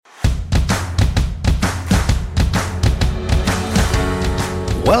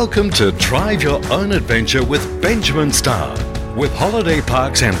Welcome to Drive Your Own Adventure with Benjamin Starr. With holiday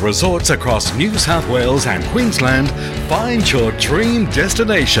parks and resorts across New South Wales and Queensland, find your dream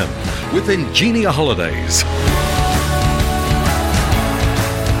destination with Ingenia Holidays.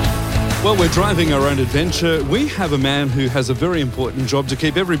 Well, we're driving our own adventure. We have a man who has a very important job to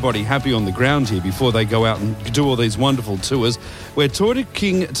keep everybody happy on the ground here before they go out and do all these wonderful tours. We're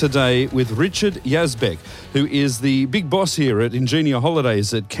talking today with Richard Yazbek, who is the big boss here at Ingenia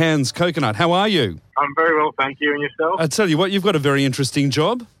Holidays at Cairns Coconut. How are you? I'm very well, thank you. And yourself? I tell you what, you've got a very interesting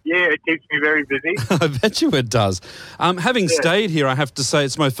job. Yeah, it keeps me very busy. I bet you it does. Having stayed here, I have to say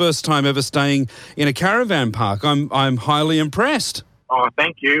it's my first time ever staying in a caravan park. I'm highly impressed. Oh,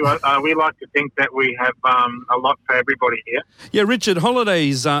 thank you. We like to think that we have a lot for everybody here. Yeah, Richard,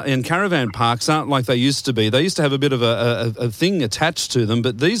 holidays in caravan parks aren't like they used to be. They used to have a bit of a thing attached to them,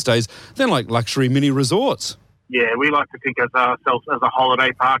 but these days they're like luxury mini resorts. Yeah, we like to think of ourselves as a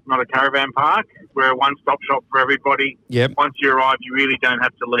holiday park, not a caravan park. We're a one-stop shop for everybody. Yep. Once you arrive, you really don't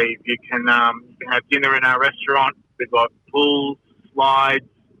have to leave. You can have dinner in our restaurant. We've got pools, slides,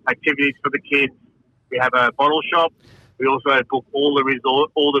 activities for the kids. We have a bottle shop. We also book all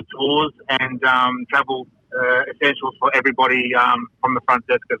the tours and travel essentials for everybody from the front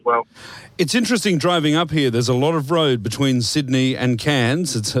desk as well. It's interesting driving up here. There's a lot of road between Sydney and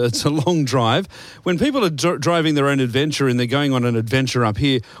Cairns. It's a long drive. When people are driving their own adventure and they're going on an adventure up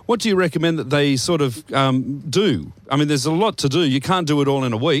here, what do you recommend that they sort of do? I mean, there's a lot to do. You can't do it all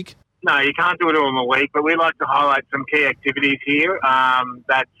in a week. No, you can't do it all in a week, but we like to highlight some key activities here.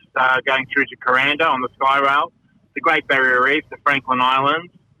 That's going through to Kuranda on the Skyrail, the Great Barrier Reef, the Franklin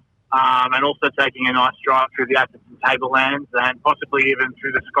Islands, and also taking a nice drive through the Atherton Tablelands and possibly even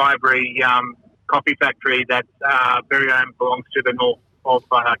through the Skybury coffee factory that very own belongs to the north of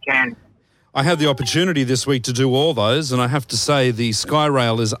Cairns. I had the opportunity this week to do all those, and I have to say the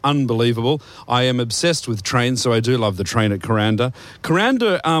Skyrail is unbelievable. I am obsessed with trains, so I do love the train at Kuranda.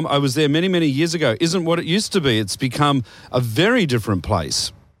 Kuranda, I was there many, many years ago, isn't what it used to be. It's become a very different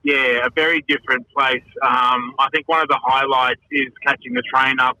place. Yeah, a very different place. I think one of the highlights is catching the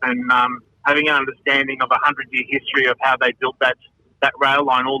train up and having an understanding of a 100-year history of how they built that rail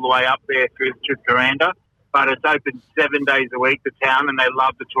line all the way up there through Kuranda. But it's open 7 days a week, the town, and they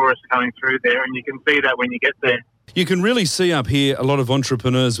love the tourists coming through there, and you can see that when you get there. You can really see up here a lot of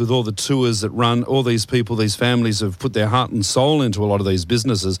entrepreneurs with all the tours that run. All these people, these families have put their heart and soul into a lot of these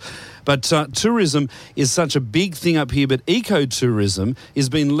businesses. But tourism is such a big thing up here, but ecotourism is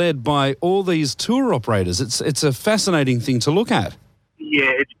being led by all these tour operators. It's a fascinating thing to look at.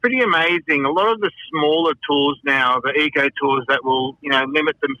 Yeah, it's pretty amazing. A lot of the smaller tours now, the eco tours that will,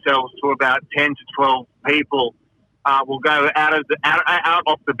 limit themselves to about 10 to 12 people, will go out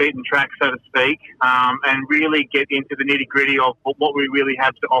off the beaten track, so to speak, and really get into the nitty-gritty of what we really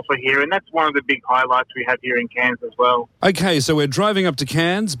have to offer here. And that's one of the big highlights we have here in Cairns as well. Okay, so we're driving up to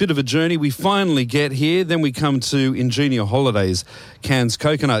Cairns, bit of a journey. We finally get here. Then we come to Ingenia Holidays, Cairns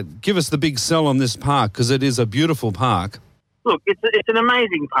Coconut. Give us the big sell on this park, because it is a beautiful park. Look, it's an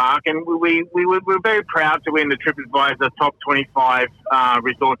amazing park, and we're very proud to win the TripAdvisor Top 25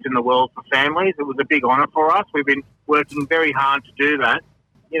 resorts in the world for families. It was a big honour for us. We've been working very hard to do that.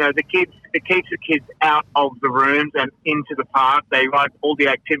 It keeps the kids out of the rooms and into the park. They like all the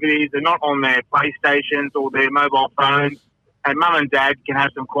activities. They're not on their PlayStations or their mobile phones. And mum and dad can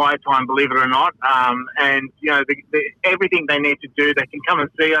have some quiet time, believe it or not. Everything they need to do, they can come and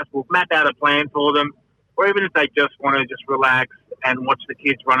see us. We'll map out a plan for them. Or even if they just want to just relax and watch the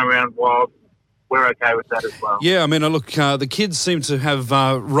kids run around wild, we're okay with that as well. Yeah, I mean, look, the kids seem to have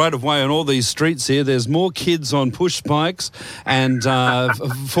right of way on all these streets here. There's more kids on push bikes and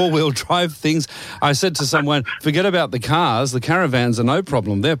four-wheel drive things. I said to someone, forget about the cars. The caravans are no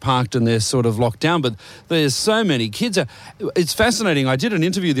problem. They're parked and they're sort of locked down, but there's so many kids. It's fascinating. I did an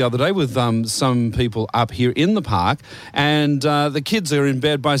interview the other day with some people up here in the park, and the kids are in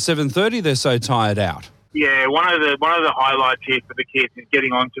bed by 7:30. They're so tired out. Yeah, one of the highlights here for the kids is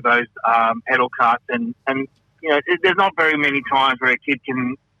getting onto those pedal carts, and there's not very many times where a kid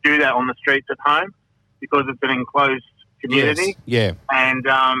can do that on the streets at home because it's an enclosed community. Yes. Yeah. And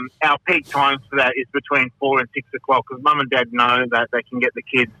our peak times for that is between 4 and 6 o'clock because mum and dad know that they can get the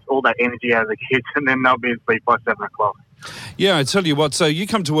kids all that energy out of the kids, and then they'll be asleep by 7 o'clock. Yeah, I tell you what, so you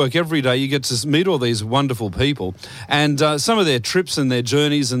come to work every day, you get to meet all these wonderful people, and some of their trips and their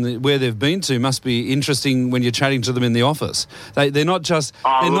journeys and where they've been to must be interesting when you're chatting to them in the office. They're not just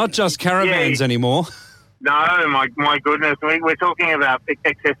caravans anymore. No, my goodness, we're talking about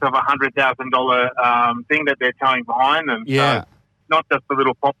excess of $100,000 thing that they're towing behind them. Yeah. So not just a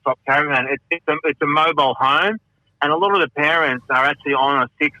little pop-top caravan, it's a mobile home. And a lot of the parents are actually on a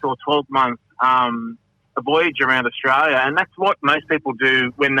 6 or 12 month a voyage around Australia, and that's what most people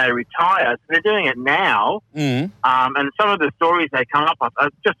do when they retire. So they're doing it now, and some of the stories they come up with are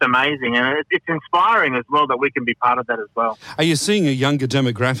just amazing, and it's inspiring as well that we can be part of that as well. Are you seeing a younger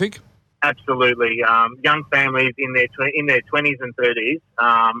demographic? Absolutely. Young families in their 20s and 30s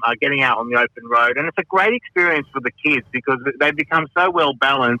are getting out on the open road, and it's a great experience for the kids because they become so well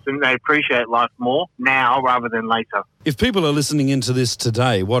balanced and they appreciate life more now rather than later. If people are listening into this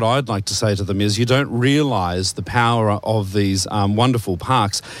today, what I'd like to say to them is you don't realise the power of these wonderful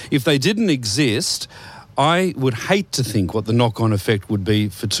parks. If they didn't exist, I would hate to think what the knock-on effect would be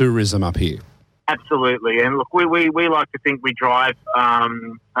for tourism up here. Absolutely. And look, we like to think we drive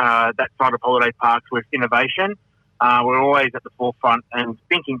that side of holiday parks with innovation. We're always at the forefront and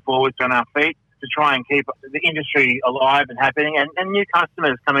thinking forwards on our feet to try and keep the industry alive and happening, and new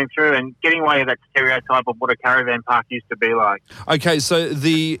customers coming through and getting away with that stereotype of what a caravan park used to be like. Okay, so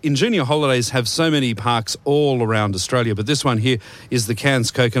the Ingenia Holidays have so many parks all around Australia, but this one here is the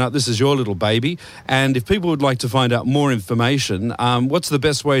Cairns Coconut. This is your little baby. And if people would like to find out more information, what's the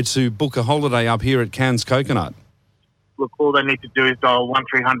best way to book a holiday up here at Cairns Coconut? Look, all they need to do is dial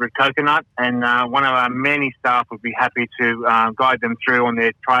 1300 Coconut, and one of our many staff would be happy to guide them through on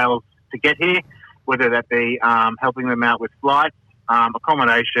their trails to get here, whether that be helping them out with flights,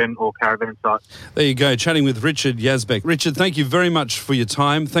 accommodation or caravan sites. There you go, chatting with Richard Yazbek. Richard, thank you very much for your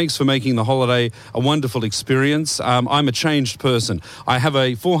time. Thanks for making the holiday a wonderful experience. I'm a changed person. I have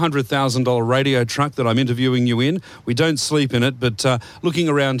a $400,000 radio truck that I'm interviewing you in. We don't sleep in it, but looking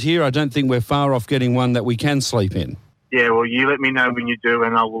around here, I don't think we're far off getting one that we can sleep in. Yeah, well, you let me know when you do,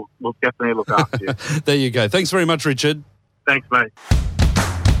 and we'll definitely look after you. There you go. Thanks very much, Richard. Thanks, mate.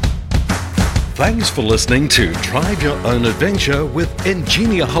 Thanks for listening to Drive Your Own Adventure with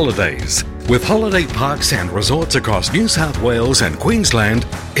Ingenia Holidays. With holiday parks and resorts across New South Wales and Queensland,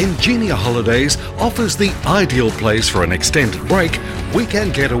 Ingenia Holidays offers the ideal place for an extended break,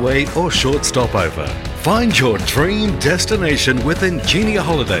 weekend getaway or short stopover. Find your dream destination with Ingenia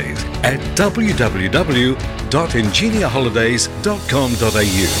Holidays at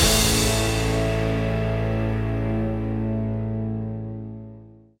www.ingeniaholidays.com.au.